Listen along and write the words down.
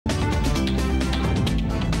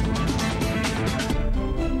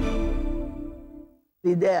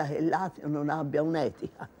L'idea che l'ateo non abbia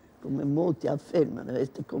un'etica, come molti affermano, è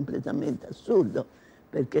completamente assurdo,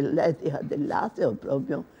 perché l'etica dell'ateo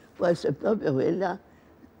può essere proprio quella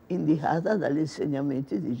indicata dagli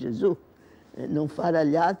insegnamenti di Gesù. Non fare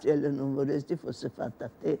agli altri e non vorresti fosse fatta a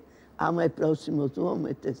te. Ama il prossimo tuo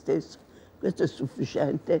come te stesso. Questo è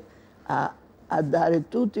sufficiente a dare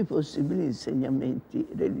tutti i possibili insegnamenti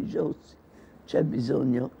religiosi. C'è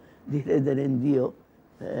bisogno di credere in Dio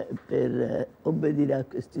per obbedire a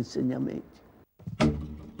questi insegnamenti.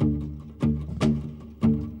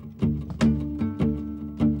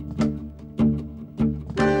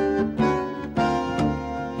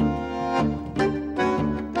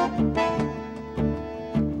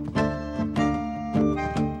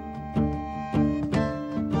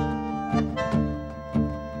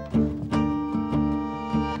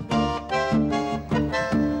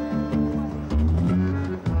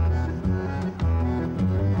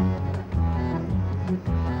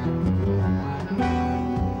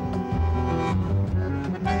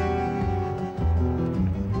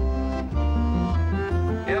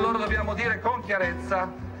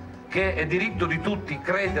 Che è diritto di tutti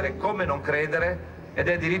credere come non credere ed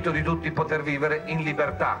è diritto di tutti poter vivere in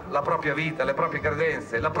libertà la propria vita, le proprie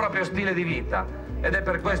credenze, il proprio stile di vita, ed è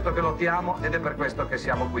per questo che lottiamo ed è per questo che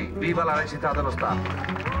siamo qui. Viva la laicità dello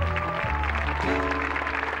Stato!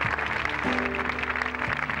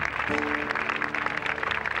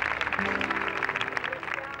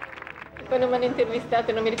 Quando mi hanno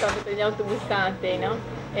intervistato, non mi ricordo, per gli autobussate,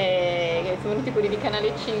 no? Sono venuti quelli di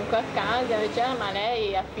Canale 5 a casa, e dicevano, ma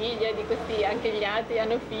lei ha figlia di questi, anche gli altri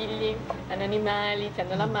hanno figli, hanno animali,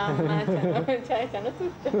 hanno la mamma, hanno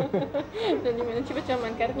tutto. Non ci facciamo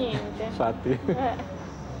mancare niente. Infatti.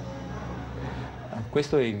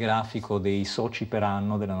 Questo è il grafico dei soci per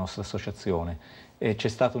anno della nostra associazione. C'è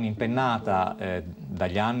stata un'impennata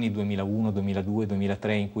dagli anni 2001, 2002,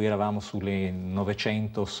 2003 in cui eravamo sulle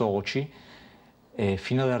 900 soci,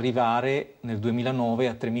 fino ad arrivare nel 2009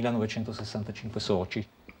 a 3.965 soci.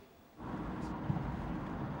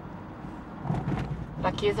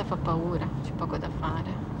 La Chiesa fa paura, c'è poco da fare.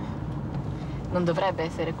 Non dovrebbe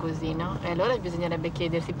essere così, no? E allora bisognerebbe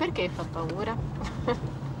chiedersi perché fa paura?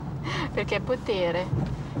 Perché è potere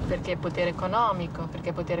economico, perché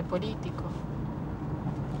è potere politico.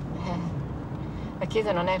 La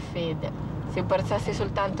Chiesa non è fede. Se importasse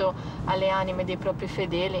soltanto alle anime dei propri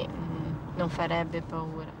fedeli, non farebbe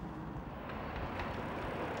paura.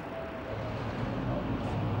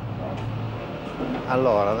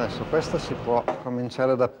 Allora, adesso questa si può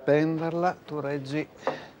cominciare ad appenderla. Tu reggi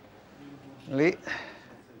lì.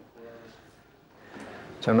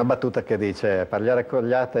 C'è una battuta che dice: parlare con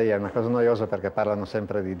gli atei è una cosa noiosa perché parlano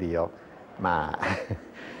sempre di Dio, ma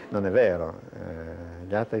non è vero.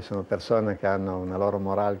 Gli atei sono persone che hanno una loro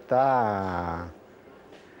moralità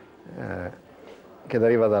che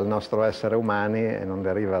deriva dal nostro essere umani e non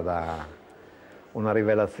deriva da una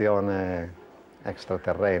rivelazione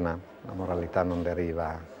extraterrena. La moralità non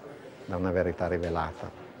deriva da una verità rivelata,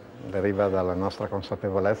 deriva dalla nostra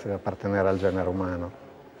consapevolezza di appartenere al genere umano.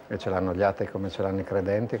 E ce l'hanno gli atei come ce l'hanno i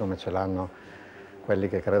credenti, come ce l'hanno quelli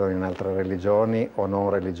che credono in altre religioni o non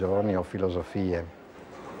religioni o filosofie.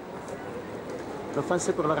 Lo fanno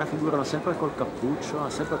sempre, lo raffigurano sempre col cappuccio, ha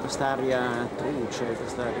sempre quest'aria truce,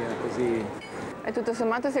 quest'aria così. E tutto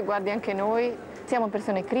sommato, se guardi anche noi, siamo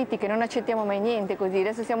persone critiche, non accettiamo mai niente così.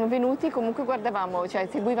 Adesso siamo venuti, comunque guardavamo, cioè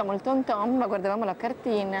seguivamo il tom tom, ma guardavamo la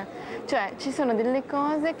cartina. Cioè ci sono delle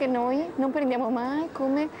cose che noi non prendiamo mai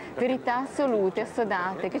come verità assolute,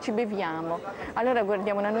 assodate, che ci beviamo. Allora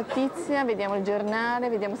guardiamo una notizia, vediamo il giornale,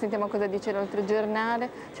 sentiamo cosa dice l'altro giornale,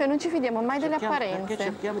 cioè non ci fidiamo mai delle apparenze. Perché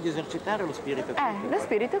cerchiamo di esercitare lo spirito critico. Lo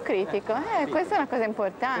spirito critico, questa è una cosa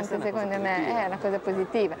importante, secondo me, è una cosa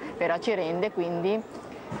positiva, però ci rende quindi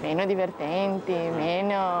meno divertenti,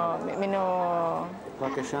 meno...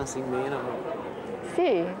 Qualche chance in meno.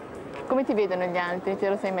 Sì. Come ti vedono gli altri? Te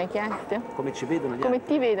lo sei mai chiesto? Come ci vedono gli altri? Come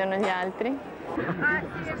ti vedono gli altri?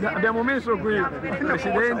 Abbiamo messo qui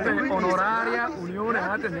presidente onoraria Unione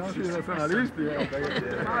Atei Nazionalisti.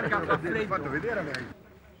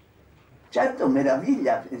 Certo,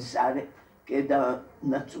 meraviglia pensare che da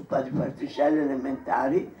una zuppa di particelle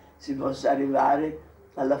elementari si possa arrivare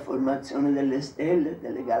alla formazione delle stelle,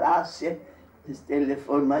 delle galassie. Le stelle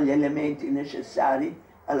formano gli elementi necessari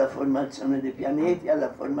alla formazione dei pianeti,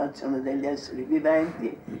 alla formazione degli esseri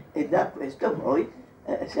viventi, e da questo poi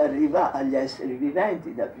si arriva agli esseri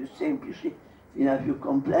viventi, da più semplici fino a più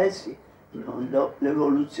complessi, secondo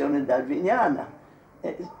l'evoluzione darwiniana.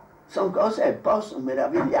 Sono cose che possono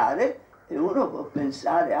meravigliare e uno può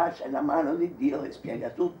pensare, c'è la mano di Dio che spiega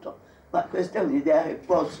tutto. ma questa è un'idea che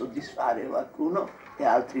può soddisfare qualcuno e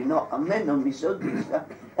altri no. A me non mi soddisfa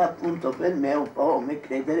e appunto per me è un po' come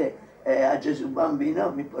credere a Gesù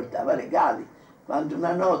bambino mi portava regali. Quando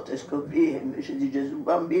una notte scoprì che invece di Gesù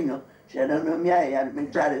bambino c'erano i miei a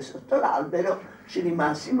armeggiare sotto l'albero, ci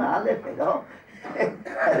rimasi male, però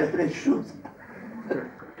ero cresciuta.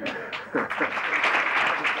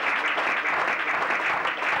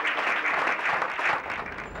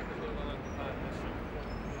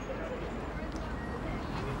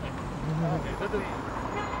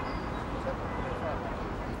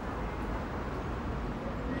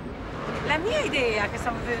 La mia idea che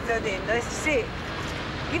stavo vedendo è se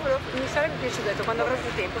mi sarebbe piaciuto, quando avrò più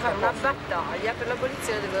tempo, fare una battaglia per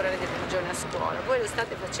l'abolizione dell'ora di religione a scuola. Voi lo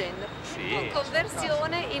state facendo? Sì. Con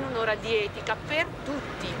conversione in un'ora di etica per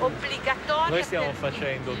tutti, obbligatoria. Noi stiamo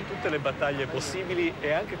facendo tutte le battaglie possibili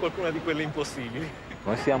e anche qualcuna di quelle impossibili.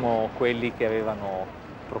 Noi siamo quelli che avevano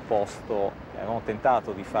avevamo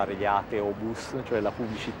tentato di fare gli ateobus, cioè la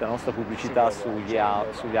nostra pubblicità sugli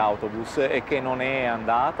autobus, e che non è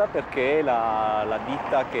andata perché la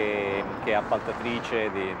ditta che è appaltatrice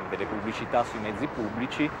delle pubblicità sui mezzi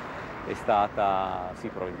pubblici è stata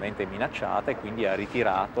probabilmente minacciata e quindi ha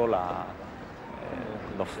ritirato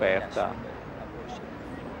l'offerta.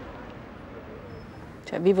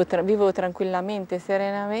 Cioè, vivo tranquillamente,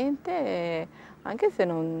 serenamente, anche se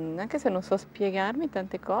non so spiegarmi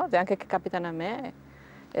tante cose, anche che capitano a me,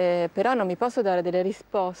 però non mi posso dare delle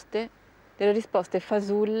risposte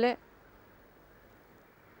fasulle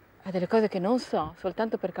a delle cose che non so,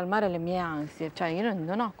 soltanto per calmare le mie ansie. Cioè, io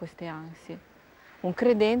non ho queste ansie. Un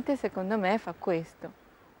credente, secondo me, fa questo.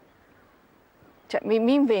 Cioè,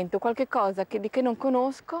 mi invento qualche cosa che non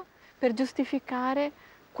conosco per giustificare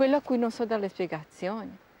quello a cui non so dare le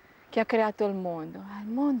spiegazioni. Chi ha creato il mondo? Il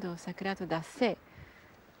mondo si è creato da sé,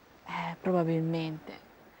 probabilmente.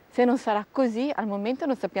 Se non sarà così, al momento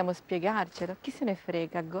non sappiamo spiegarcelo. Chi se ne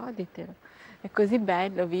frega, goditelo. È così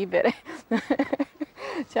bello vivere.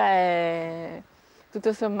 Cioè,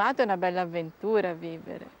 tutto sommato è una bella avventura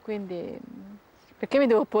vivere. Quindi, perché mi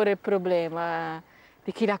devo porre il problema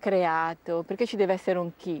di chi l'ha creato? Perché ci deve essere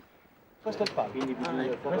un chi? Questo è il fatto, quindi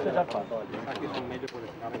questo è già il fatto.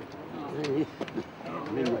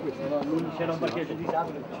 C'era un parcheggio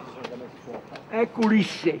disabile. Ecco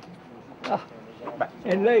Ulisse.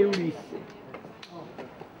 E lei Ulisse.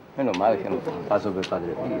 Meno male che non fa un passo per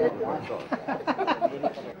padre Pio.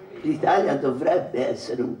 L'Italia dovrebbe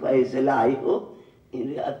essere un paese laico,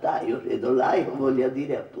 in realtà io credo laico voglia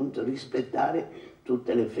dire appunto rispettare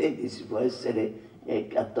tutte le fedi, si può essere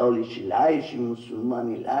cattolici laici,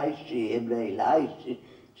 musulmani laici, ebrei laici,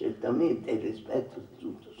 certamente il rispetto di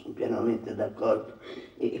tutto, sono pienamente d'accordo.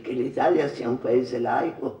 E che l'Italia sia un paese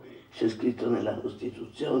laico c'è scritto nella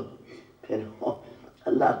Costituzione, però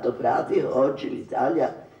all'atto pratico oggi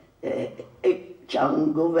l'Italia ha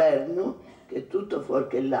un governo che è tutto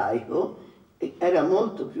fuorché laico, e era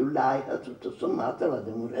molto più laica tutto sommato la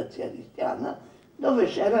democrazia cristiana, dove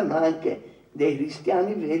c'erano anche dei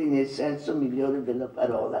cristiani veri nel senso migliore della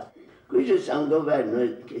parola. Qui c'è un governo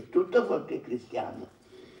che è tutto fuorché cristiano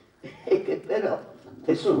e che però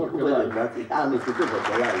è tutto del Vaticano, tutto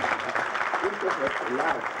fuorché laico, tutto fuorché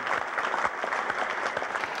laico.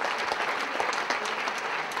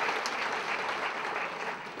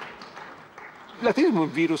 L'ateismo è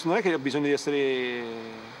un virus, non è che ha bisogno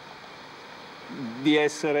di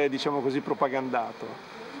essere diciamo così, propagandato,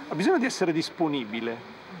 ha bisogno di essere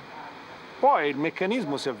disponibile. Poi il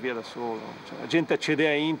meccanismo si avvia da solo, cioè, la gente accede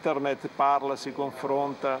a internet, parla, si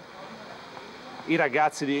confronta. I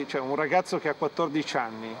ragazzi, cioè un ragazzo che ha 14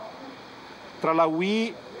 anni, tra la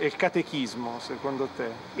Wii e il catechismo, secondo te?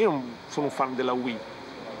 Io non sono un fan della Wii.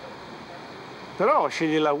 Però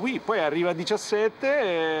sceglie la Wii, poi arriva a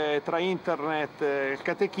 17, tra internet e il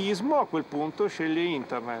catechismo, a quel punto sceglie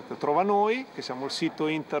internet. Trova noi, che siamo il sito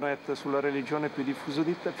internet sulla religione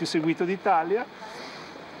più seguito d'Italia.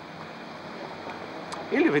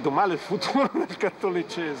 Io li vedo male il futuro del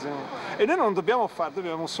cattolicesimo. E noi non dobbiamo fare,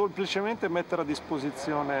 dobbiamo semplicemente mettere a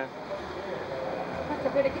disposizione,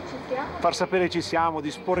 far sapere che ci siamo,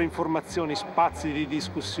 disporre informazioni, spazi di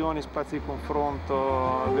discussione, spazi di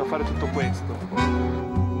confronto, dobbiamo fare tutto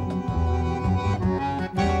questo.